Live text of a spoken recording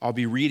I'll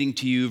be reading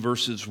to you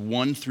verses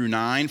 1 through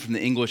 9 from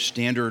the English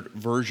Standard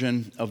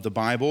Version of the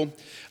Bible.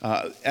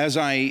 As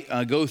I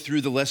go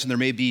through the lesson, there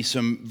may be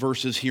some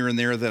verses here and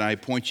there that I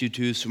point you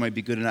to, so it might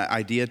be a good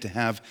idea to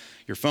have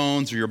your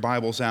phones or your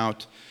Bibles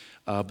out.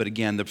 But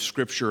again,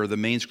 the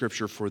main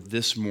scripture for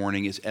this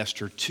morning is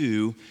Esther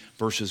 2,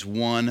 verses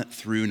 1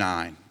 through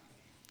 9.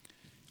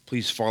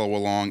 Please follow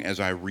along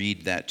as I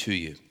read that to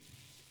you.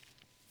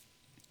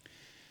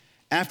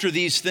 After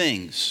these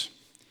things,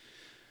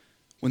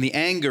 when the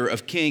anger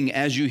of King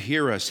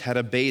Ahasuerus had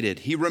abated,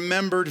 he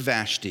remembered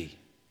Vashti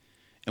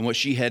and what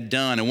she had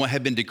done and what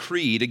had been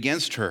decreed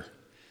against her.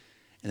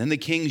 And then the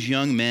king's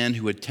young men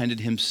who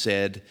attended him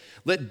said,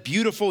 "Let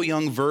beautiful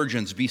young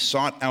virgins be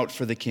sought out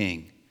for the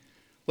king.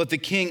 Let the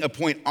king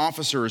appoint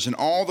officers in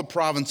all the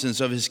provinces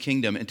of his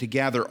kingdom, and to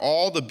gather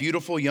all the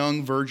beautiful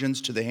young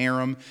virgins to the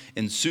harem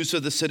in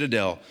Susa the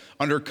citadel,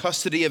 under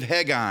custody of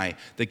Hegai,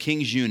 the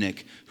king's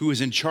eunuch, who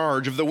is in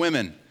charge of the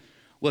women.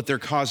 Let their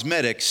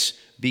cosmetics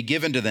be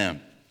given to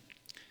them.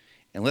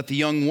 And let the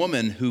young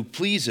woman who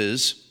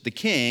pleases the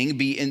king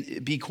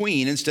be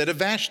queen instead of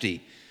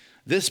Vashti."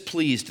 This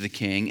pleased the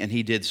king, and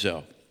he did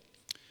so.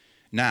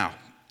 Now,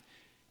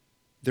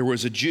 there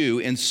was a Jew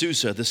in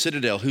Susa, the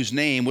citadel, whose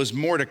name was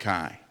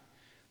Mordecai,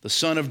 the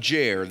son of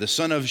Jair, the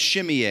son of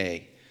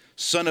Shimei,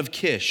 son of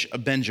Kish, a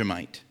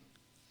Benjamite,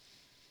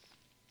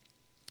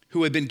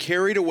 who had been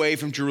carried away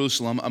from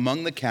Jerusalem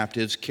among the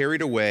captives,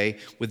 carried away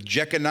with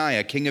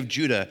Jeconiah, king of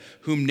Judah,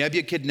 whom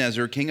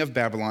Nebuchadnezzar, king of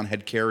Babylon,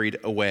 had carried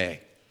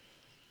away.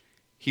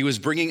 He was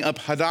bringing up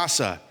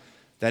Hadassah,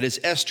 that is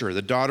Esther,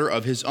 the daughter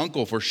of his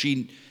uncle, for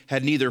she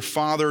had neither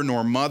father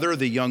nor mother.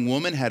 The young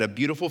woman had a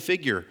beautiful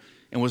figure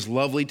and was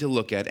lovely to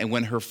look at. And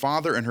when her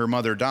father and her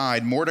mother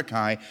died,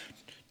 Mordecai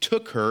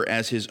took her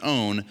as his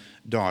own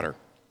daughter.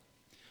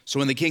 So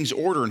when the king's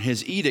order and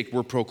his edict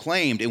were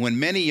proclaimed, and when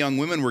many young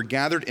women were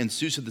gathered in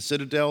Susa the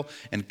citadel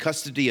and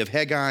custody of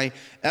Hegai,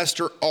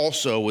 Esther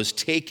also was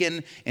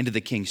taken into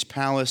the king's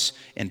palace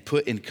and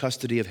put in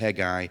custody of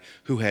Hegai,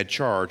 who had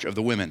charge of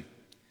the women.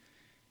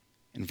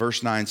 And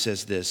verse 9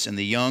 says this, "And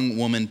the young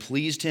woman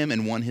pleased him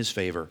and won his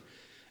favor.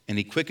 And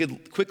he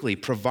quickly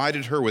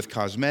provided her with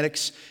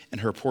cosmetics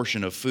and her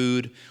portion of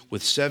food,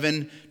 with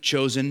 7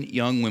 chosen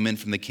young women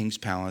from the king's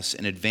palace,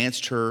 and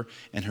advanced her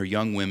and her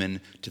young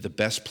women to the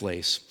best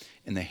place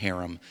in the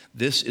harem."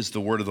 This is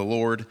the word of the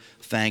Lord.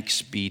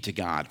 Thanks be to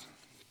God.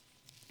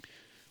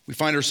 We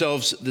find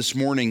ourselves this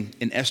morning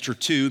in Esther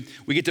 2.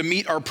 We get to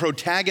meet our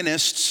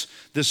protagonists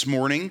this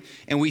morning,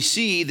 and we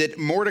see that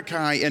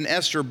Mordecai and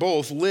Esther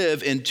both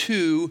live in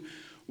two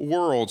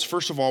worlds.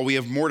 First of all, we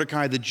have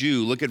Mordecai the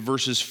Jew. Look at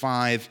verses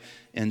 5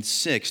 and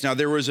 6. Now,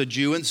 there was a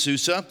Jew in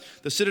Susa,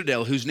 the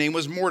citadel, whose name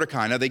was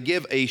Mordecai. Now, they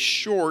give a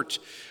short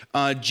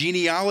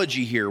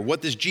genealogy here.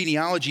 What this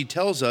genealogy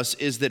tells us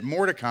is that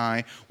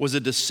Mordecai was a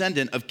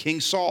descendant of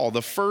King Saul,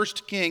 the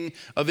first king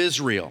of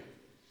Israel.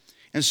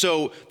 And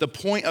so the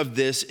point of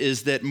this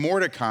is that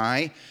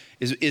Mordecai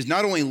is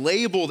not only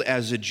labeled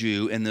as a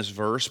Jew in this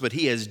verse, but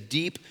he has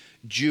deep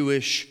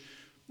Jewish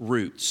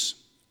roots.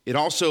 It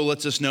also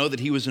lets us know that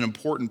he was an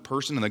important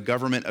person in the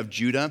government of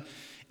Judah,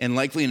 and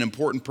likely an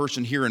important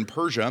person here in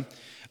Persia.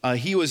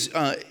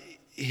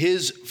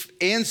 His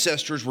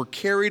ancestors were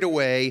carried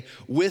away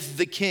with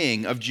the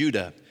king of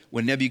Judah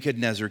when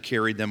Nebuchadnezzar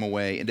carried them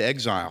away into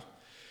exile.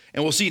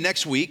 And we'll see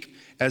next week,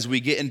 as we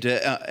get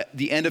into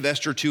the end of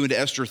Esther 2 into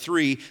Esther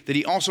 3, that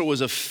he also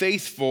was a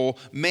faithful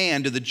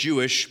man to the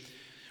Jewish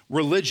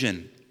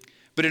religion.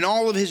 But in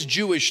all of his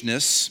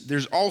Jewishness,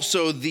 there's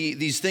also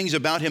these things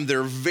about him that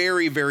are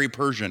very, very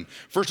Persian.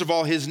 First of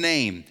all, his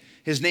name.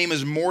 His name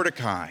is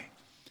Mordecai.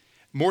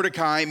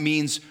 Mordecai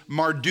means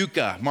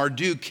Marduk.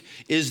 Marduk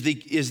is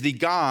the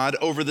god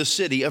over the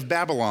city of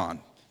Babylon,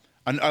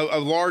 a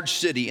large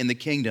city in the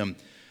kingdom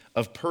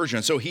of Persia.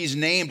 And so he's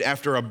named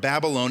after a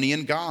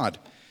Babylonian god.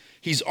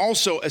 He's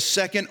also a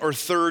second or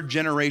third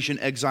generation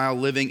exile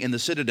living in the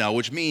citadel,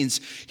 which means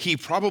he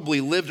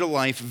probably lived a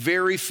life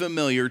very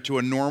familiar to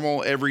a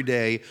normal,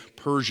 everyday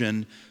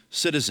Persian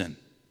citizen.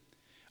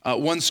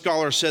 One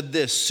scholar said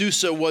this: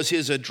 Susa was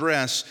his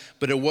address,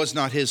 but it was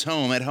not his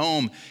home. At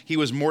home, he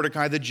was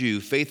Mordecai the Jew,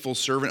 faithful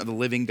servant of the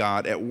living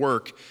God. At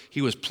work,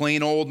 he was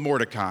plain old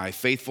Mordecai,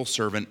 faithful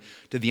servant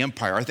to the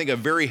empire. I think a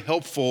very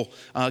helpful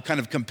kind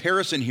of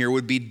comparison here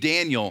would be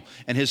Daniel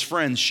and his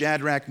friends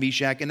Shadrach,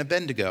 Meshach, and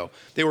Abednego.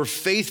 They were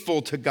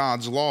faithful to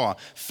God's law,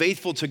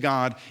 faithful to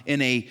God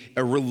in a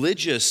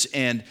religious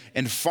and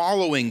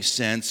following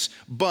sense,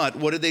 but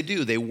what did they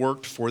do? They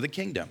worked for the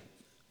kingdom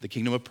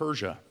of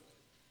Persia.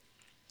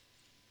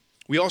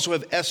 We also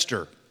have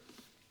Esther.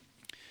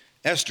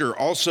 Esther,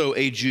 also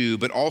a Jew,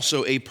 but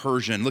also a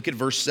Persian. Look at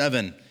verse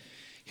 7.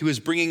 He was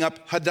bringing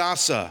up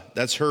Hadassah.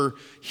 That's her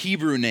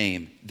Hebrew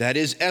name. That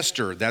is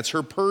Esther. That's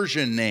her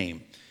Persian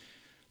name.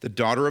 The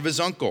daughter of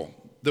his uncle.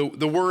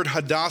 The word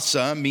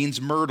Hadassah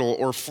means myrtle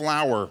or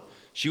flower.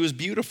 She was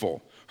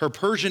beautiful. Her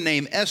Persian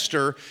name,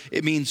 Esther,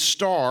 it means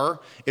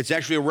star. It's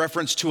actually a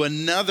reference to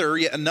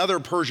yet another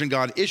Persian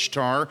god,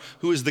 Ishtar,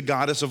 who is the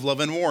goddess of love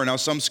and war. Now,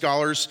 some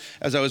scholars,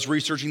 as I was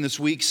researching this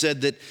week,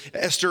 said that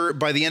Esther,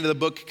 by the end of the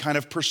book, kind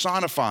of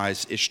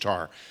personifies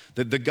Ishtar,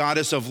 the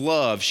goddess of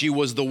love. She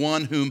was the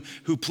one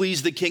who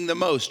pleased the king the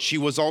most. She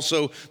was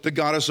also the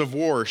goddess of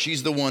war.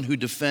 She's the one who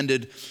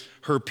defended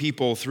her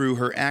people through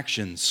her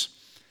actions.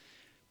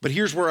 But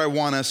here's where I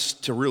want us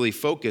to really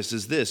focus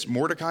is this.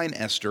 Mordecai and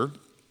Esther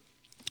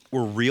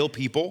were real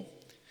people.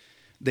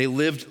 They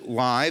lived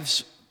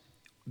lives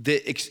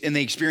and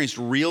they experienced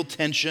real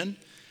tension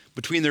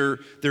between their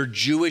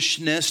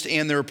Jewishness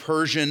and their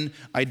Persian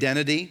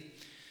identity.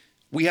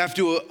 We have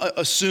to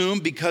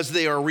assume, because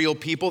they are real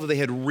people, that they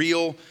had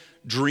real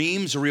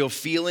dreams, real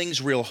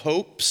feelings, real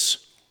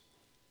hopes,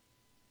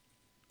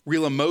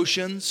 real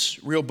emotions,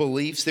 real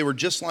beliefs. They were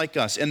just like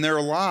us. And their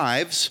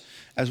lives,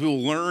 as we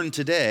will learn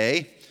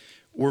today,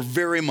 were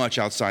very much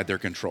outside their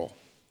control.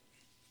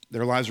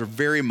 Their lives were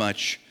very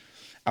much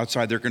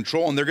outside their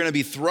control, and they're going to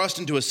be thrust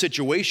into a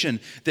situation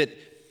that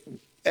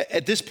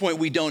at this point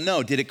we don't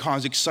know. Did it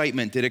cause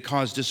excitement? Did it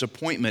cause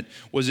disappointment?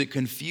 Was it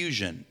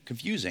confusing?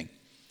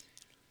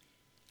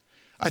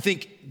 I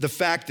think the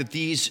fact that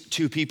these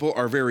two people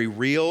are very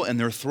real and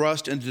they're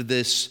thrust into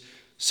this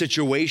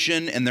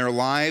situation and their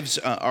lives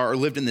are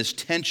lived in this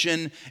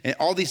tension and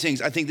all these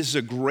things, I think this is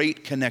a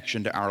great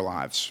connection to our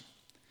lives.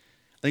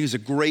 I think it's a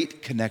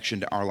great connection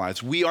to our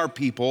lives. We are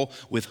people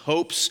with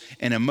hopes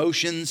and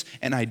emotions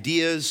and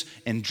ideas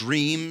and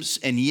dreams,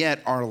 and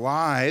yet our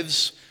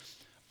lives,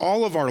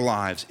 all of our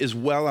lives, is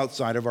well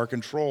outside of our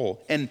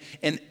control. And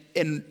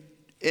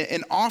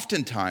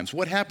oftentimes,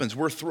 what happens?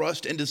 We're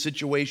thrust into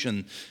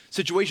situations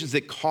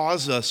that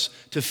cause us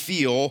to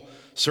feel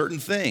certain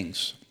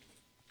things.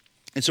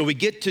 And so what we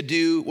get to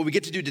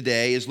do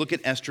today is look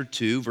at Esther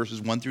 2, verses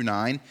 1 through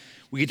 9.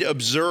 We get to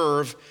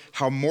observe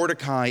how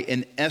Mordecai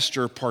and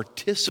Esther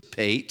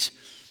participate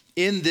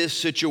in this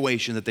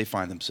situation that they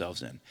find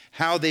themselves in,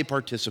 how they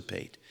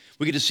participate.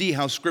 We get to see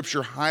how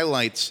Scripture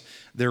highlights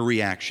their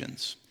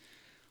reactions.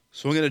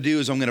 So what I'm going to do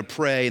is I'm going to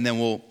pray, and then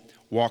we'll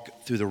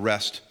walk through the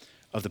rest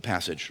of the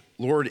passage.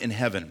 Lord in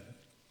heaven,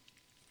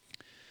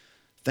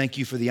 thank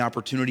you for the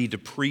opportunity to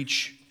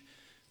preach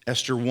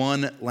Esther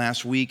 1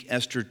 last week,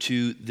 Esther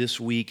 2 this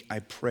week. I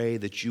pray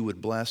that you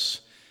would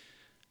bless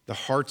the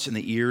hearts and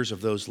the ears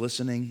of those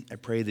listening. I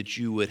pray that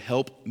you would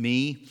help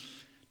me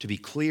to be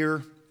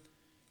clear,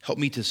 help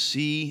me to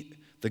see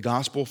the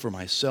gospel for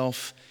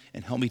myself,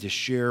 and help me to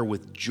share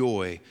with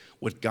joy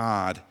what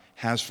God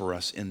has for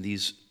us in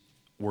these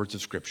words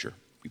of Scripture.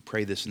 We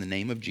pray this in the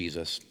name of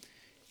Jesus.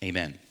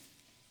 Amen.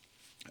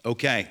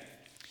 Okay.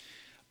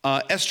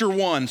 Esther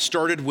 1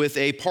 started with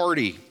a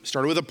party.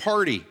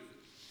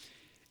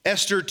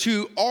 Esther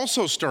 2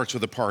 also starts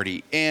with a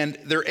party, and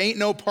there ain't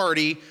no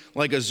party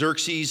like a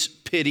Xerxes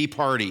pity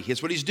party.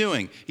 Here's what he's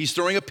doing. He's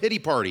throwing a pity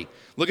party.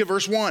 Look at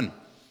verse 1.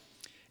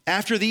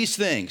 After these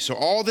things, so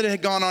all that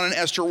had gone on in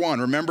Esther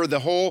 1, remember the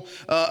whole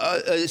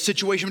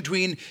situation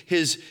between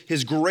his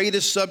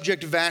greatest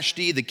subject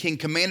Vashti, the king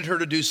commanded her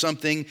to do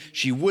something,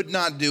 she would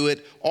not do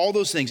it, all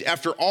those things.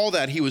 After all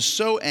that, he was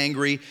so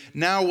angry.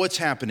 Now what's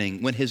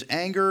happening? When his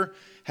anger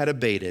had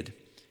abated,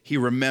 he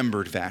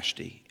remembered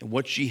Vashti and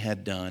what she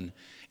had done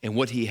and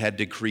what he had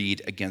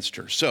decreed against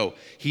her. So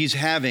he's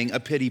having a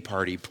pity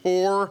party.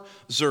 Poor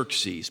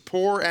Xerxes,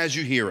 poor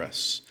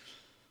Ahasuerus.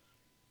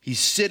 He's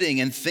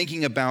sitting and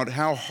thinking about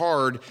how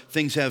hard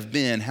things have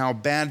been, how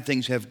bad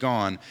things have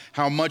gone,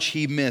 how much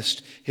he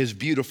missed his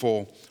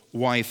beautiful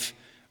wife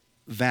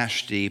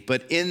Vashti.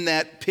 But in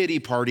that pity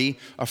party,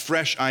 a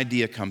fresh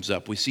idea comes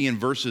up. We see in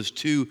verses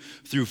 2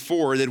 through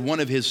 4 that one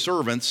of his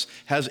servants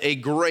has a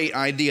great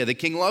idea. The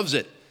king loves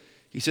it.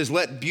 He says,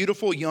 let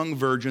beautiful young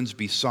virgins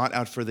be sought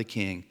out for the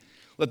king.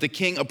 Let the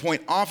king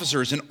appoint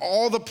officers in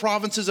all the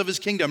provinces of his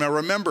kingdom. Now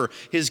remember,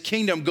 his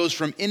kingdom goes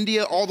from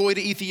India all the way to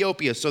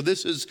Ethiopia. So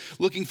this is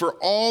looking for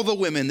all the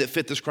women that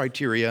fit this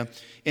criteria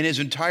in his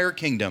entire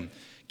kingdom.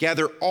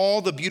 Gather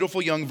all the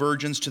beautiful young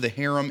virgins to the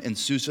harem in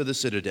Susa the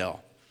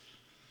citadel.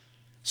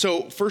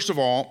 So first of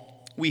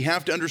all, we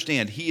have to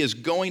understand he is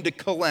going to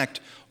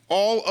collect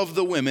all of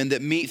the women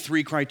that meet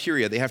three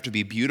criteria. They have to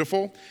be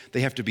beautiful,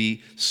 they have to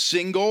be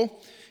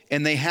single,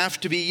 and they have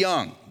to be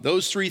young.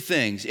 Those three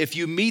things. If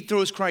you meet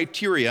those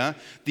criteria,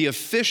 the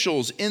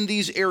officials in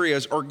these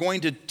areas are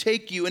going to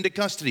take you into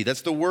custody.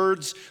 That's the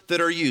words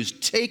that are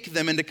used. Take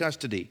them into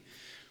custody.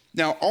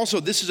 Now, also,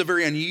 this is a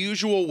very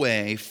unusual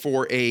way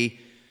for a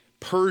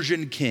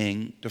Persian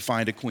king to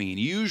find a queen.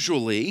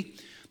 Usually,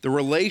 the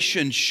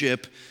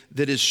relationship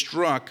that is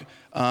struck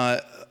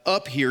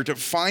up here to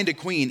find a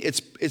queen,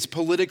 it's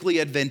politically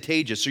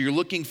advantageous. So you're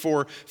looking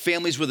for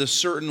families with a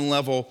certain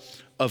level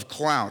of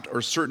clout or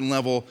a certain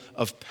level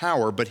of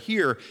power. But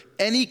here,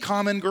 any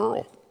common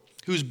girl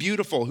who's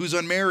beautiful, who's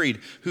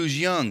unmarried,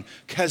 who's young,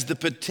 has the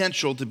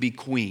potential to be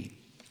queen.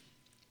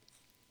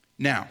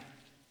 Now,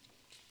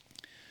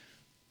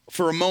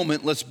 for a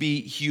moment, let's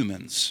be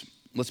humans.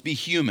 Let's be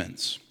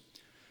humans.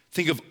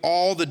 Think of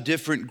all the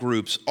different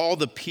groups, all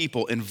the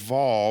people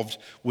involved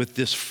with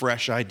this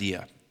fresh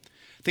idea.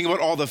 Think about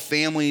all the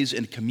families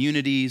and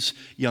communities,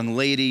 young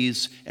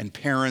ladies and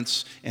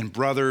parents and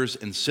brothers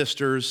and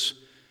sisters.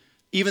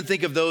 Even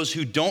think of those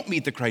who don't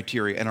meet the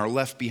criteria and are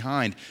left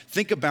behind.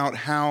 Think about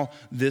how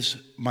this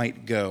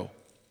might go.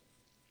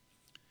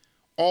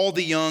 All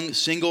the young,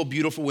 single,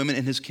 beautiful women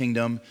in his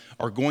kingdom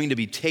are going to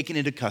be taken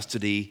into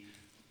custody.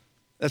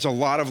 That's a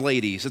lot of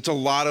ladies. That's a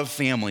lot of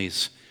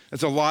families.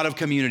 That's a lot of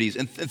communities.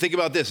 And think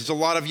about this. It's a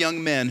lot of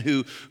young men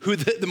who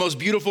the most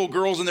beautiful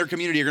girls in their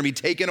community are going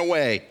to be taken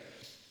away.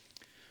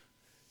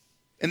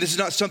 And this is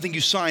not something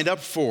you signed up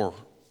for.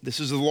 This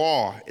is the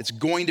law. It's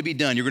going to be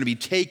done. You're going to be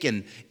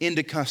taken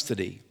into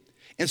custody.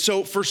 And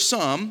so for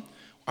some,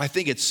 I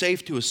think it's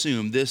safe to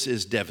assume this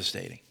is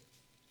devastating.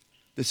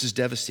 This is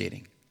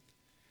devastating.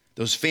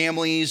 Those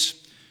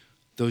families,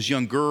 those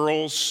young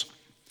girls,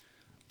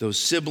 those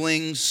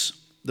siblings,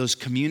 those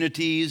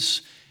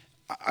communities,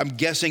 I'm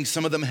guessing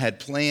some of them had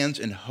plans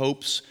and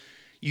hopes.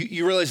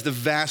 You realize the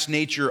vast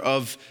nature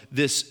of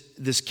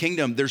this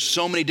kingdom. There's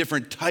so many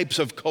different types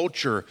of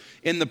culture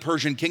in the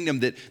Persian kingdom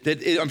that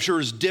I'm sure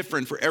is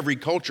different for every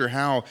culture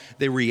how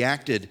they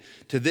reacted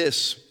to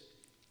this.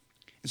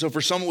 And so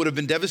for some it would have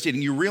been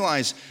devastating. You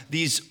realize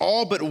these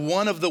all but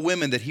one of the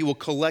women that he will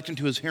collect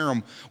into his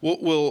harem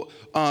will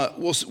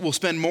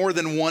spend more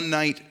than one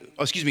night.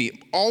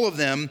 All of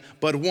them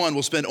but one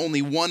will spend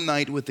only one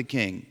night with the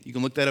king. You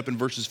can look that up in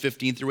verses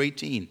 15 through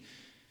 18.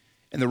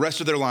 And the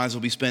rest of their lives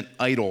will be spent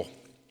idle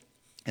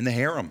in the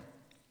harem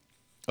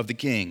of the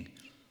king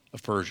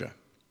of Persia.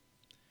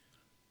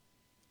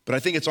 But I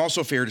think it's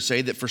also fair to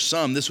say that for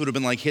some, this would have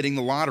been like hitting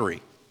the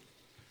lottery.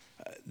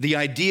 The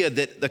idea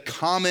that the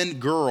common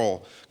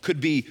girl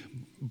could be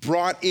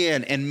brought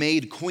in and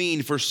made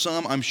queen, for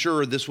some, I'm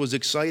sure this was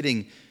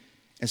exciting.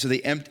 And so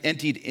they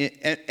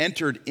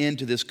entered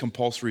into this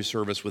compulsory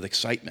service with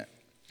excitement.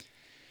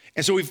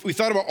 And so we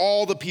thought about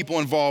all the people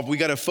involved. We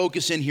got to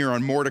focus in here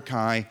on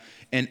Mordecai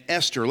and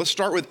Esther. Let's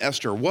start with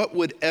Esther. What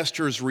would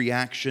Esther's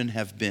reaction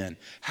have been?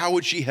 How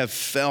would she have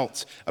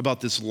felt about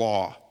this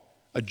law?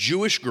 A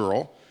Jewish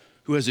girl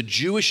who has a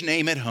Jewish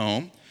name at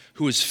home,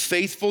 who is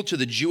faithful to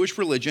the Jewish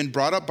religion,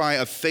 brought up by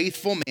a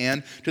faithful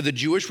man to the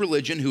Jewish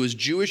religion, who is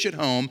Jewish at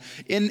home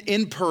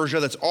in Persia.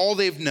 That's all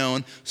they've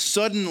known.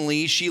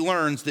 Suddenly she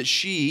learns that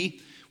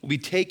she will be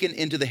taken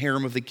into the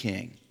harem of the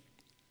king.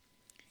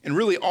 And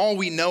really all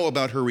we know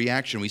about her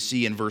reaction we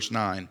see in verse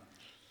 9.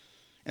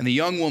 And the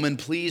young woman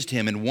pleased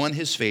him and won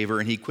his favor,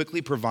 and he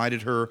quickly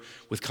provided her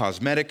with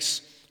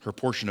cosmetics, her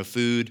portion of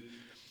food,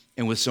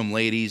 and with some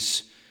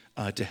ladies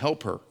to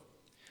help her.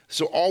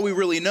 So all we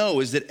really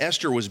know is that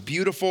Esther was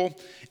beautiful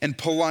and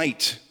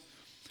polite.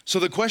 So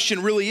the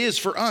question really is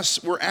for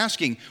us, we're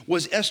asking,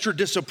 was Esther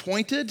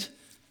disappointed?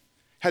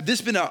 Had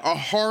this been a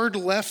hard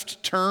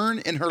left turn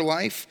in her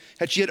life?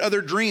 Had she had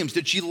other dreams?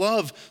 Did she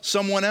love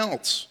someone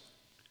else?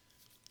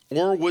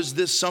 Or was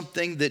this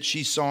something that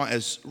she saw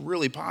as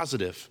really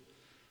positive?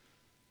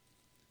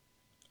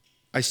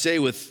 I say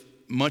with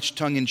much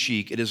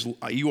tongue-in-cheek,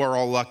 you are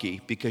all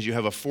lucky because you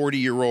have a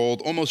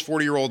 40-year-old, almost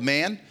 40-year-old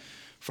man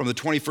from the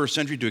 21st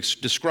century to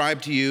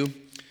describe to you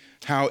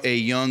how a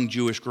young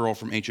Jewish girl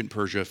from ancient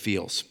Persia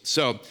feels.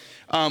 So,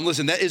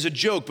 listen, that is a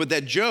joke, but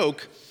that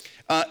joke,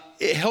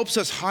 it helps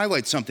us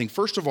highlight something.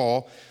 First of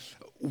all,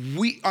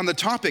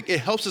 it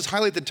helps us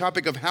highlight the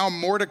topic of how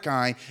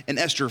Mordecai and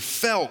Esther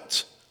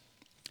felt,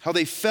 how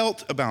they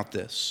felt about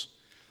this.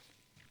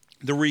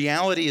 The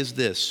reality is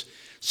this.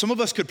 Some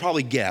of us could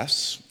probably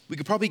guess,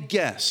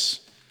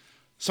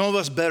 some of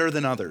us better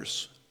than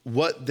others,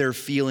 what their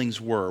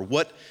feelings were,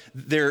 what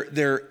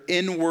their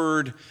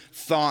inward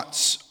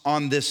thoughts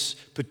on this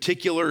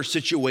particular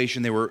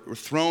situation they were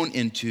thrown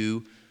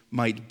into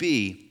might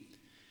be.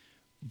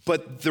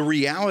 But the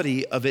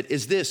reality of it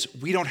is this: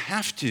 we don't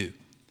have to.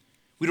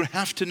 We don't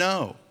have to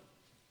know.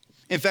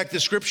 In fact, the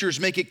scriptures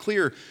make it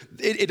clear.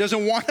 It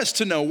doesn't want us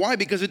to know. Why?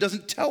 Because it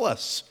doesn't tell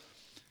us.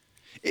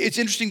 It's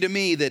interesting to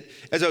me that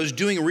as I was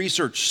doing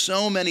research,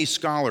 so many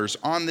scholars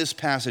on this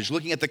passage,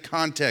 looking at the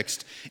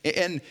context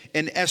and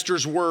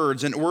Esther's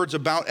words and words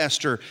about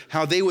Esther,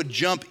 how they would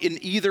jump in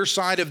either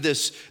side of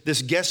this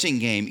guessing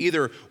game.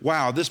 Either,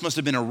 wow, this must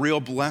have been a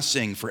real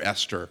blessing for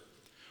Esther.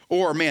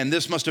 Or, man,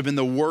 this must have been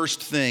the worst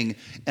thing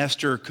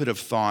Esther could have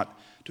thought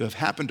to have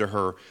happened to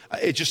her.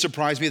 It just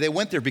surprised me they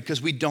went there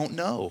because we don't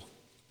know.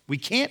 We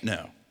can't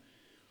know.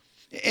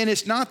 And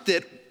it's not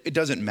that it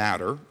doesn't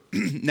matter.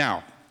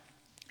 Now,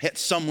 at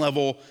some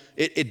level,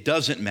 it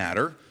doesn't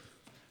matter.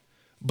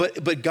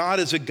 But God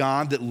is a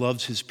God that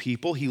loves his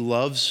people. He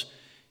loves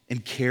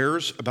and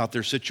cares about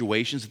their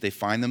situations that they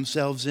find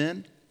themselves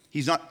in.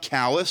 He's not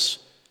callous.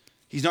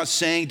 He's not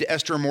saying to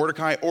Esther and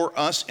Mordecai or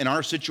us in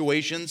our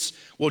situations,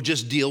 well,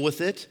 just deal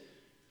with it.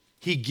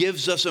 He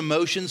gives us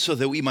emotions so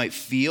that we might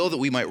feel, that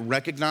we might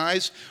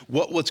recognize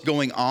what's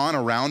going on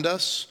around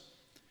us.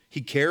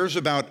 He cares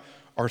about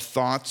our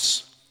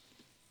thoughts.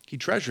 He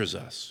treasures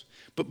us.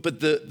 But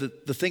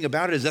the thing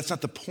about it is that's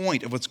not the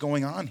point of what's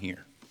going on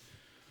here.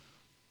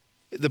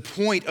 The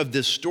point of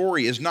this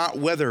story is not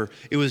whether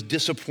it was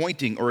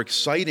disappointing or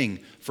exciting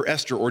for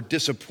Esther or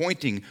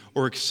disappointing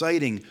or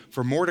exciting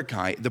for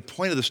Mordecai. The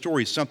point of the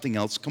story is something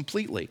else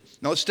completely.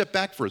 Now let's step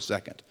back for a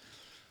second.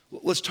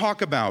 Let's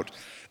talk about,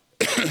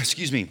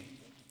 excuse me,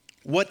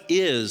 what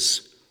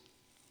is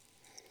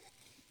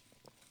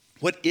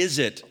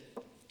it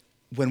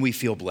when we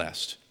feel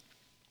blessed?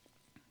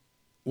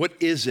 What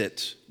is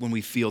it when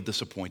we feel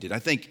disappointed? I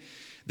think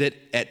that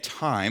at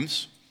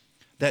times,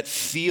 that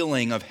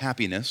feeling of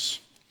happiness,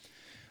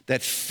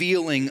 that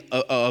feeling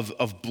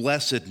of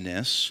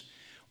blessedness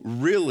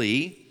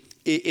really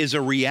is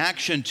a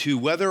reaction to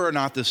whether or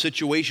not the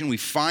situation we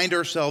find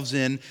ourselves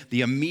in,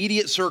 the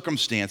immediate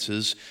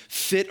circumstances,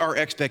 fit our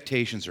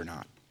expectations or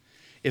not.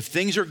 If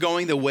things are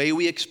going the way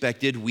we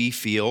expected, we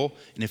feel,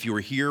 and if you were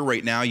here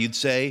right now, you'd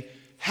say,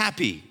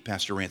 happy,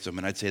 Pastor Ransom,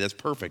 and I'd say, that's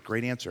perfect,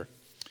 great answer.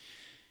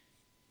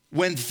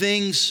 When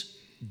things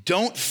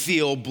don't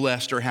feel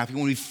blessed or happy,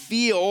 when we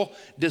feel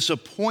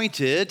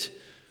disappointed,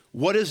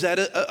 what is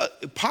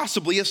that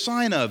possibly a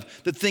sign of?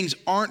 That things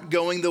aren't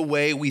going the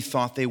way we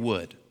thought they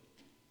would.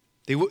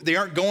 They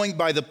aren't going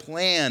by the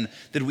plan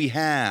that we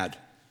had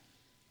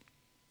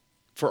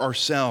for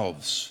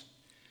ourselves.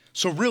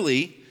 So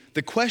really,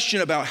 the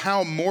question about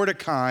how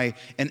Mordecai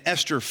and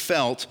Esther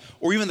felt,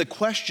 or even the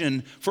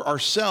question for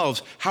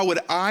ourselves, how would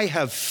I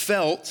have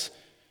felt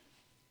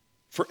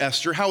for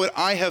Esther? How would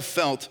I have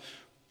felt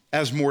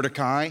as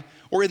Mordecai?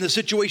 Or in the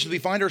situations we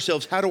find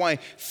ourselves, how do I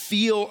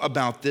feel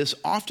about this?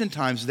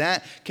 Oftentimes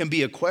that can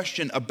be a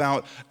question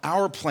about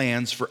our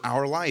plans for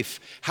our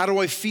life. How do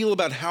I feel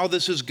about how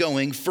this is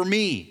going for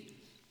me?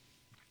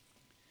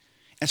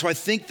 And so I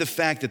think the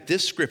fact that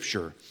this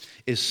scripture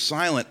is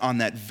silent on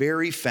that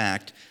very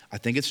fact, I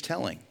think it's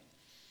telling.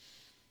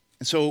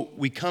 And so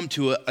we come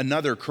to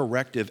another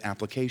corrective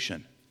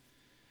application.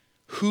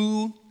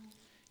 Who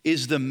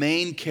is the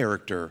main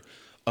character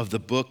of the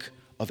book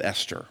of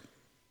Esther?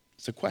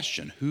 It's a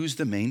question. Who's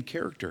the main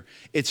character?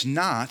 It's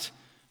not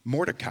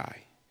Mordecai.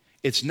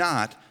 It's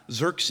not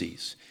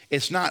Xerxes.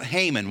 It's not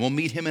Haman. We'll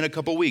meet him in a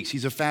couple weeks.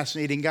 He's a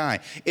fascinating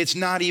guy. It's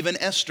not even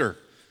Esther.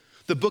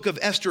 The book of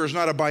Esther is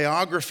not a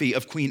biography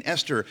of Queen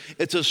Esther.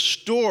 It's a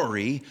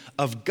story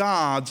of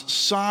God's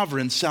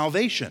sovereign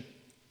salvation.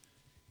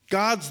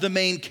 God's the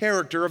main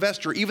character of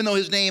Esther, even though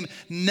his name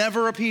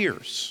never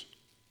appears.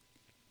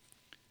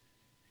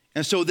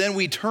 And so then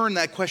we turn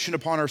that question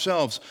upon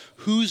ourselves.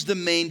 Who's the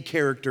main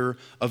character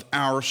of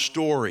our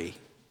story?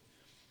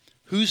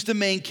 Who's the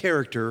main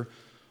character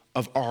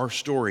of our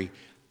story?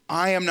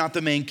 I am not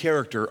the main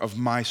character of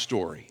my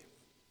story.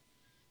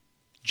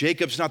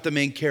 Jacob's not the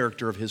main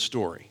character of his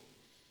story.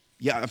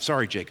 Yeah, I'm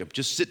sorry, Jacob.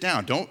 Just sit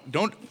down.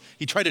 Don't.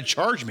 He tried to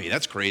charge me.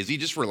 That's crazy.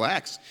 Just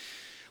relax.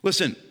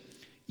 Listen,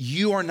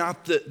 you are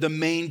not the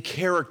main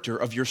character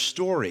of your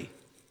story.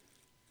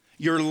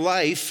 Your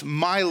life,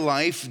 my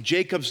life,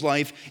 Jacob's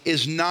life,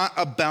 is not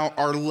about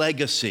our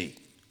legacy.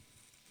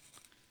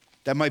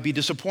 That might be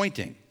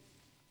disappointing,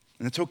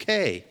 and it's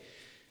okay.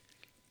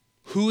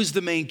 Who is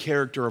the main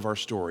character of our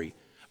story?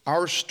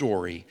 Our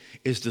story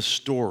is the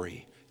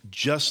story,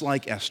 just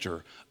like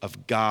Esther,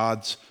 of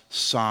God's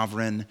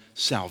sovereign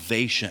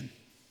salvation.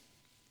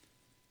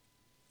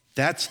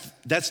 That's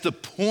the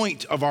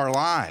point of our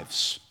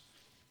lives.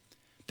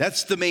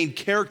 That's the main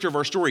character of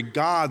our story,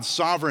 God's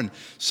sovereign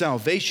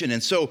salvation.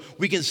 And so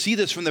we can see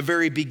this from the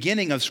very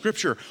beginning of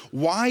Scripture.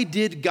 Why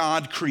did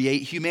God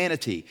create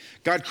humanity?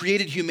 God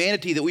created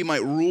humanity that we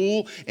might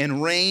rule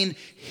and reign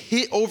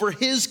over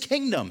His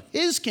kingdom.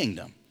 His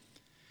kingdom.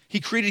 He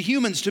created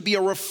humans to be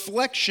a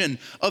reflection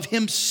of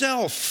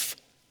Himself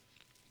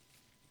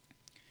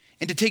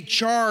and to take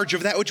charge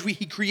of that which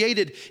He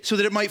created so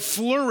that it might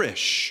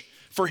flourish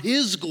for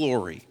His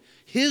glory,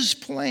 His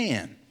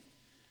plan.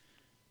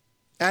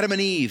 Adam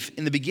and Eve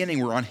in the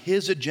beginning were on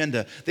His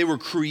agenda. They were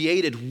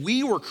created,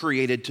 we were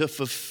created to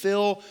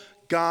fulfill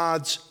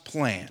God's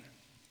plan.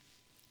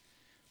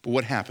 But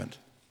what happened?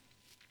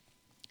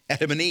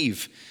 Adam and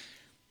Eve,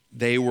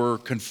 they were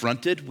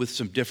confronted with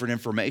some different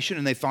information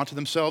and they thought to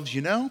themselves,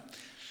 I'm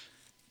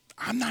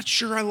not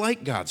sure I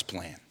like God's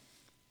plan.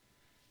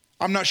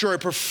 I'm not sure I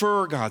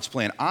prefer God's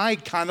plan. I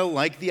kind of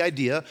like the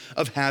idea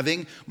of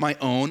having my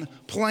own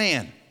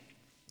plan.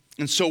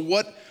 And so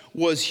what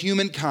was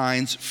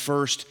humankind's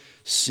first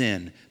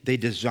sin? They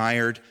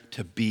desired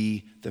to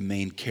be the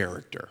main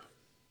character.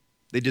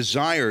 They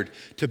desired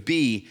to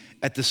be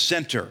at the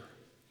center.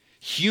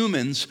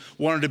 Humans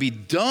wanted to be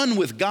done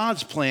with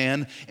God's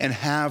plan and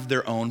have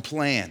their own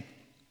plan.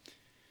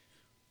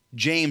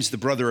 James, the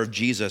brother of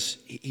Jesus,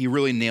 he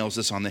really nails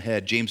this on the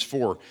head. James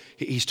 4,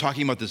 he's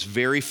talking about this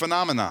very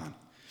phenomenon.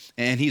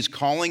 And he's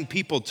calling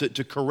people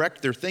to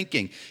correct their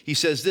thinking. He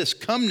says this,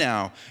 "Come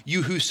now,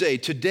 you who say,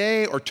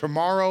 today or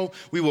tomorrow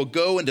we will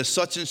go into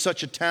such and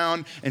such a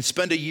town and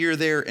spend a year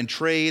there and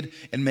trade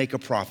and make a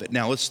profit."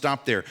 Now let's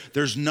stop there.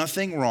 There's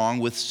nothing wrong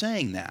with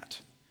saying that.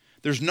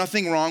 There's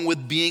nothing wrong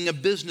with being a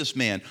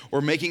businessman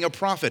or making a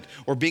profit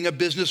or being a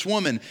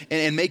businesswoman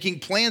and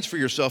making plans for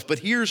yourself. But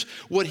here's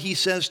what he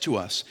says to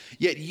us.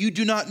 "Yet you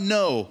do not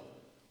know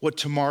what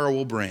tomorrow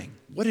will bring.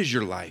 What is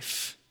your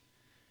life?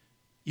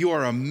 You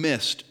are a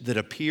mist that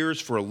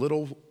appears for a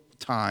little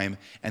time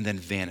and then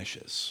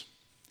vanishes.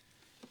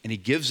 And he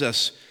gives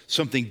us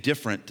something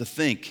different to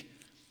think,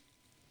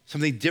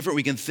 something different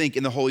we can think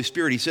in the Holy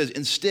Spirit. He says,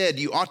 instead,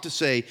 you ought to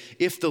say,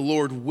 if the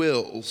Lord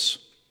wills,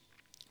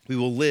 we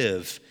will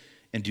live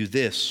and do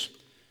this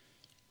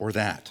or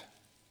that.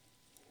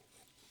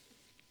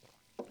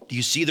 Do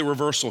you see the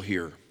reversal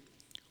here?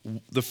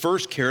 The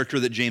first character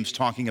that James is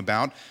talking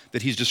about,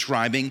 that he's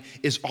describing,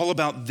 is all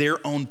about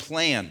their own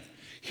plan.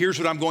 Here's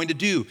what I'm going to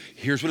do.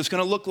 Here's what it's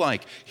going to look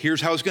like.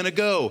 Here's how it's going to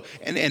go,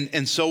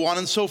 and so on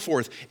and so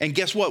forth. And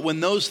guess what? When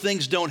those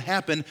things don't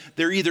happen,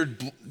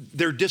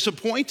 they're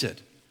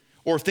disappointed,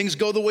 or if things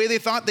go the way they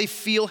thought, they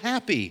feel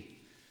happy.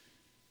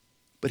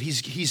 But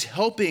he's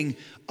helping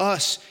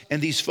us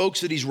and these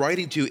folks that he's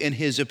writing to in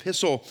his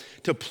epistle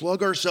to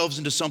plug ourselves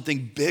into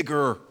something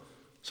bigger,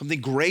 something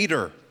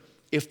greater.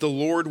 If the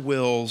Lord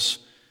wills,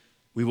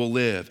 we will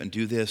live and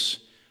do this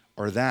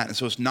or that. And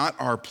so it's not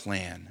our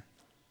plan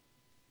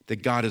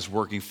that God is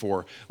working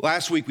for.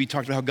 Last week, we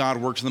talked about how God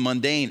works in the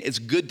mundane. It's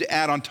good to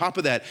add on top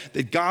of that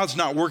God's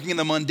not working in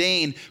the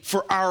mundane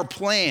for our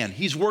plan.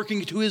 He's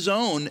working to his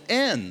own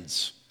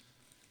ends.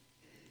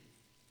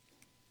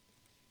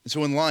 And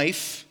so in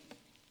life,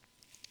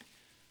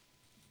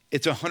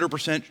 it's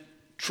 100%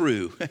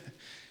 true.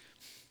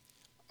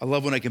 I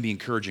love when I can be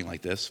encouraging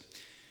like this.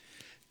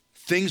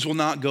 Things will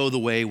not go the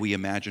way we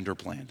imagined or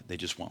planned. They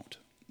just won't.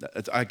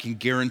 I can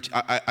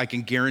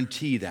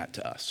guarantee that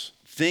to us.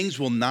 Things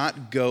will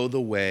not go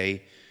the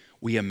way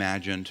we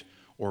imagined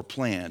or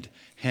planned.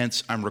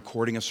 Hence, I'm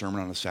recording a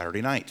sermon on a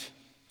Saturday night.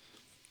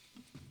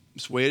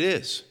 It's the way it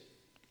is.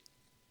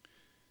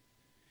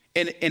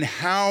 And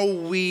how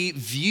we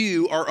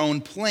view our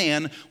own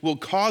plan will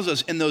cause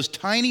us in those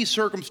tiny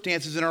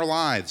circumstances in our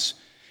lives,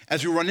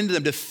 as we run into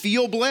them, to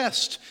feel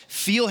blessed,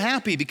 feel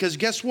happy, because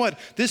guess what?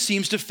 This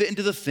seems to fit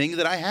into the thing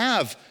that I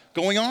have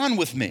going on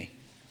with me.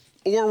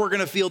 Or we're going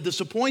to feel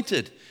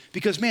disappointed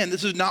because, man,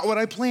 this is not what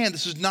I planned.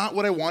 This is not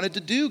what I wanted to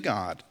do,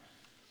 God.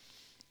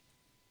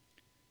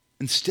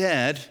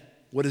 Instead,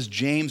 what does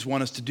James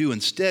want us to do?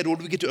 Instead, what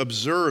do we get to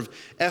observe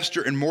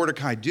Esther and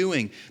Mordecai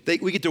doing?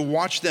 We get to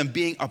watch them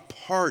being a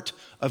part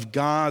of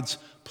God's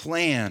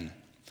plan,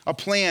 a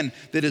plan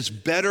that is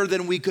better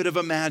than we could have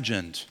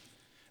imagined,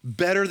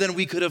 better than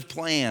we could have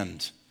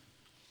planned.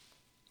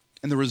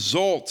 And the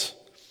result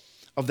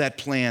of that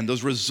plan,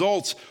 those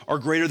results are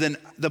greater than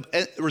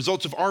the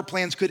results of our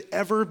plans could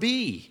ever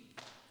be.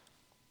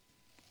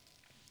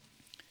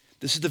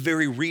 This is the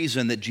very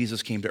reason that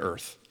Jesus came to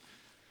earth.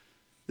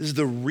 This is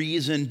the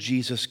reason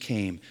Jesus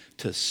came,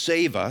 to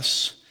save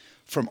us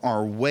from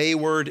our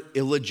wayward,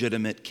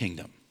 illegitimate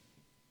kingdom.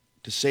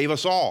 To save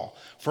us all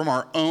from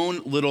our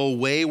own little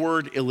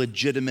wayward,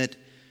 illegitimate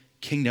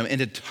kingdom, and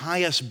to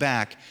tie us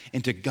back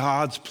into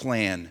God's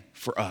plan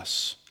for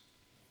us.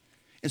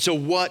 And so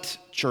what,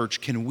 church,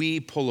 can we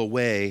pull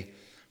away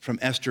from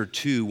Esther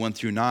 2, 1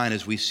 through 9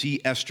 as we see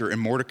Esther and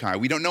Mordecai?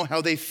 We don't know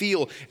how they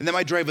feel, and that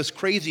might drive us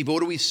crazy, but what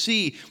do we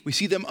see? We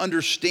see them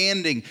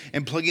understanding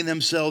and plugging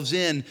themselves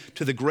in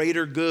to the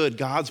greater good,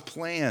 God's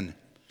plan.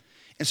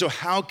 And so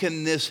how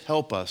can this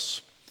help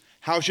us?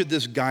 How should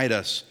this guide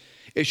us?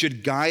 It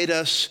should guide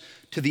us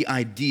to the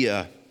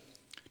idea,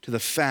 to the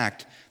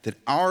fact that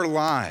our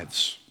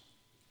lives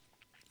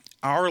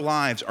are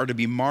to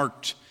be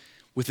marked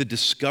with the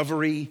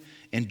discovery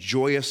and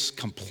joyous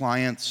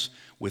compliance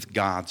with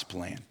God's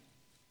plan.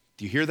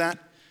 Do you hear that?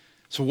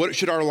 So what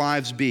should our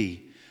lives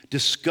be?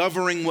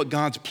 Discovering what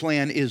God's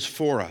plan is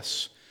for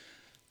us.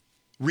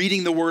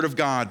 Reading the Word of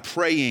God,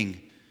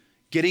 praying,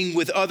 getting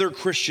with other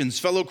Christians,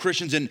 fellow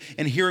Christians, and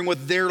hearing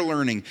what they're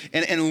learning,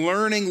 and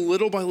learning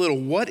little by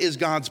little what is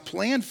God's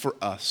plan for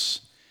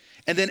us.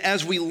 And then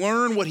as we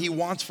learn what he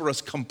wants for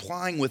us,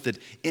 complying with it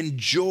in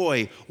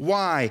joy.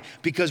 Why?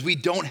 Because we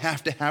don't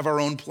have to have our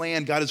own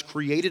plan. God has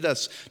created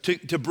us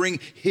to bring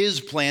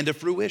his plan to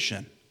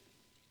fruition.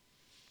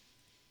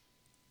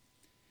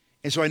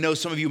 And so I know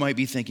some of you might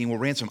be thinking, well,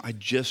 Ransom, I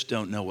just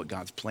don't know what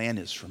God's plan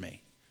is for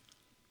me.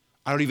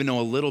 I don't even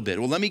know a little bit.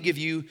 Well, let me give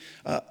you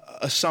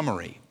a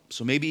summary.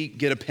 So maybe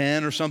get a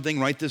pen or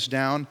something, write this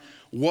down.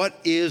 What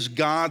is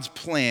God's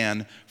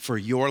plan for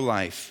your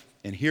life?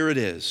 And here it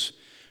is.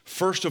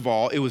 First of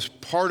all, it was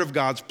part of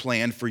God's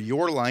plan for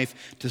your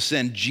life to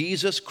send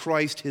Jesus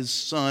Christ, his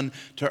son,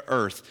 to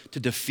earth to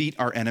defeat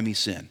our enemy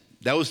sin.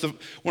 That was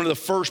one of the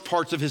first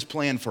parts of his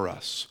plan for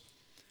us.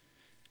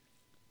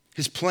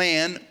 His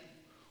plan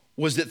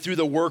was that through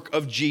the work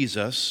of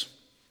Jesus,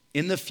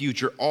 in the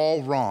future,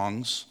 all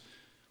wrongs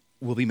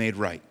will be made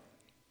right.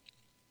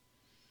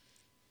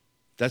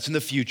 That's in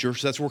the future,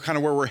 so that's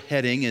where we're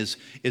heading, is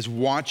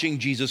watching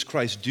Jesus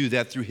Christ do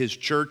that through his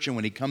church and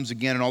when he comes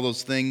again and all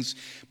those things.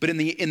 But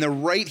in the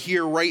right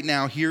here, right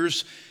now,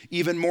 here's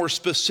even more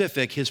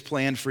specific his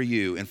plan for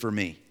you and for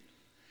me.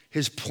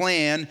 His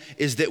plan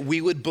is that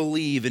we would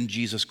believe in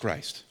Jesus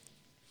Christ.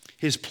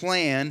 His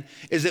plan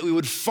is that we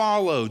would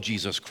follow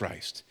Jesus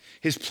Christ.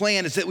 His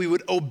plan is that we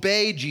would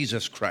obey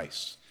Jesus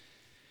Christ.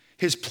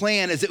 His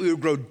plan is that we would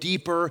grow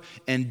deeper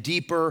and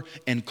deeper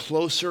and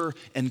closer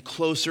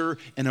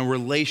in a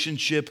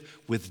relationship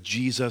with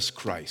Jesus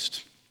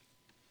Christ.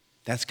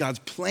 That's God's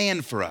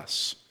plan for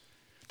us.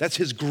 That's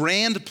his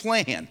grand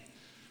plan.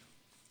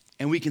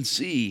 And we can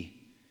see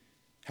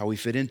how we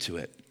fit into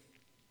it.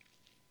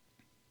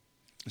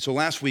 So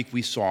last week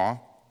we saw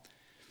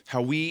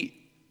how we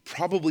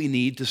probably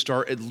need to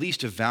start at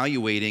least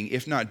evaluating,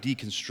 if not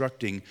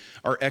deconstructing,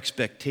 our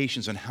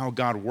expectations on how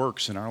God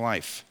works in our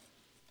life.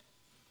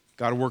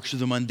 God works through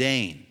the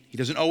mundane. He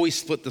doesn't always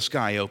split the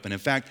sky open. In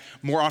fact,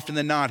 more often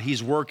than not,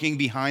 he's working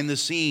behind the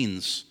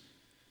scenes.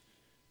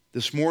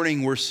 This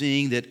morning we're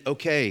seeing that,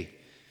 okay,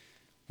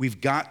 we've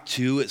got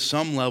to, at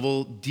some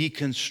level,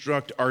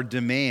 deconstruct our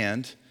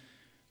demand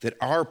that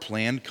our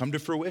plan come to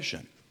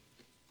fruition.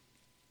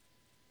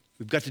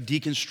 We've got to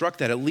deconstruct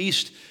that, at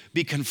least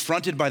be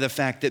confronted by the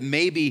fact that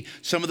maybe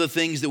some of the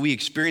things that we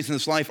experience in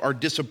this life are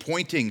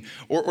disappointing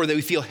or that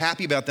we feel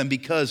happy about them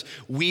because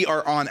we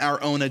are on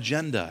our own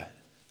agenda.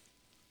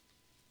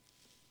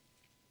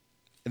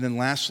 And then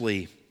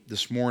lastly,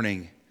 this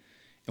morning,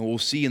 and we'll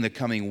see in the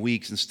coming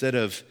weeks, instead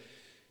of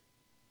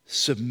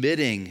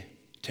submitting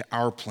to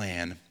our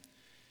plan,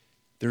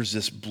 there's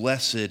this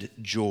blessed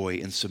joy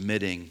in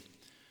submitting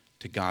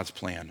to God's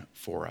plan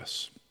for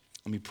us.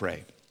 Let me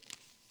pray.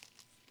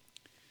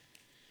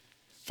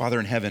 Father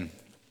in heaven,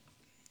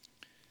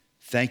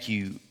 thank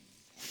you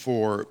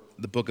for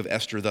the book of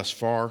Esther thus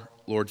far.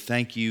 Lord,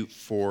 thank you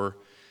for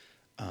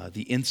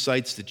the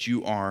insights that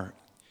you are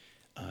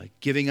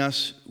giving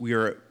us. We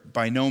are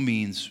by no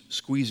means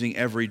squeezing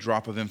every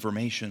drop of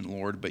information,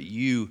 Lord, but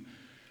you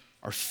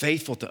are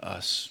faithful to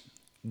us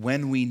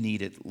when we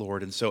need it,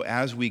 Lord. And so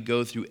as we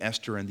go through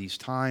Esther in these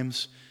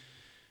times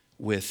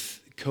with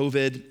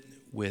COVID,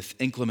 with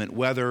inclement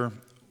weather,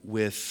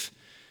 with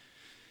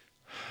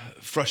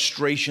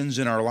frustrations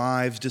in our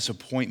lives,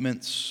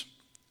 disappointments,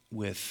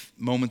 with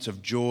moments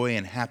of joy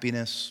and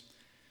happiness,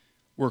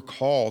 we're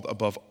called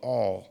above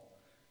all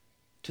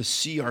to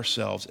see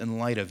ourselves in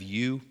light of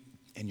you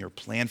and your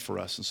plan for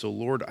us. And so,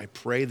 Lord, I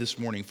pray this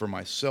morning for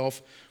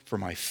myself, for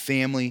my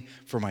family,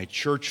 for my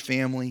church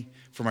family,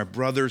 for my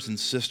brothers and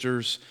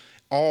sisters,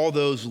 all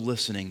those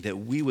listening, that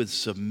we would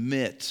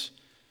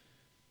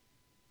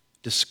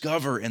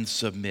discover and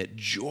submit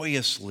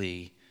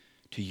joyously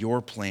to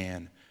your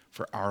plan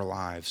for our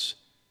lives.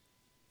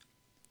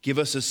 Give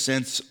us a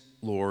sense,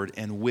 Lord,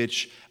 in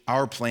which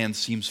our plan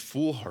seems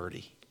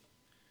foolhardy,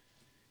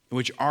 in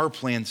which our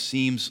plan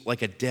seems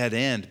like a dead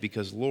end,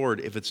 because,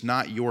 Lord, if it's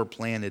not your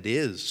plan, it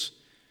is.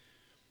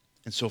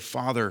 And so,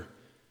 Father,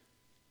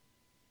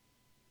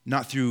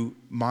 not through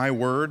my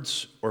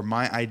words or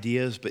my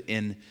ideas, but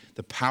in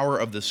the power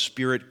of the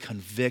Spirit,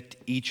 convict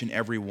each and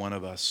every one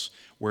of us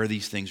where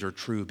these things are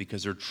true,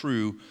 because they're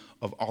true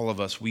of all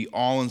of us. We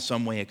all in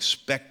some way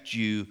expect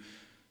you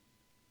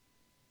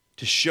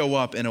to show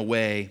up in a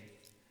way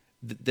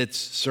that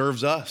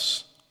serves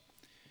us.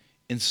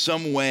 In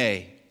some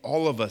way,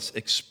 all of us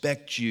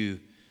expect you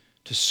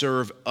to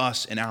serve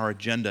us in our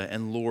agenda.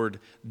 And Lord,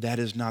 that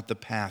is not the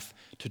path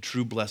to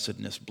true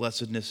blessedness.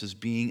 Blessedness is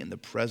being in the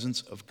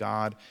presence of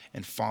God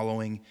and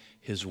following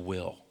his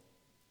will.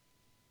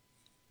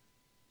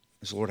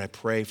 And so, Lord, I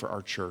pray for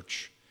our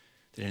church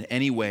that in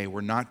any way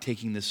we're not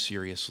taking this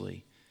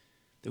seriously,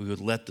 that we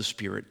would let the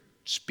Spirit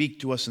speak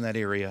to us in that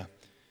area,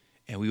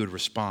 and we would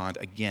respond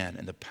again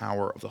in the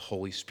power of the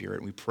Holy Spirit.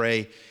 And we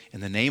pray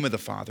in the name of the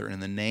Father, and in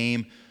the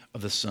name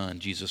of the Son,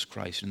 Jesus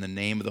Christ, in the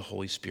name of the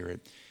Holy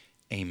Spirit.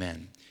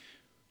 Amen.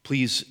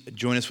 Please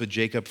join us with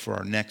Jacob for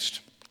our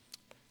next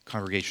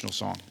congregational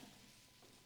song.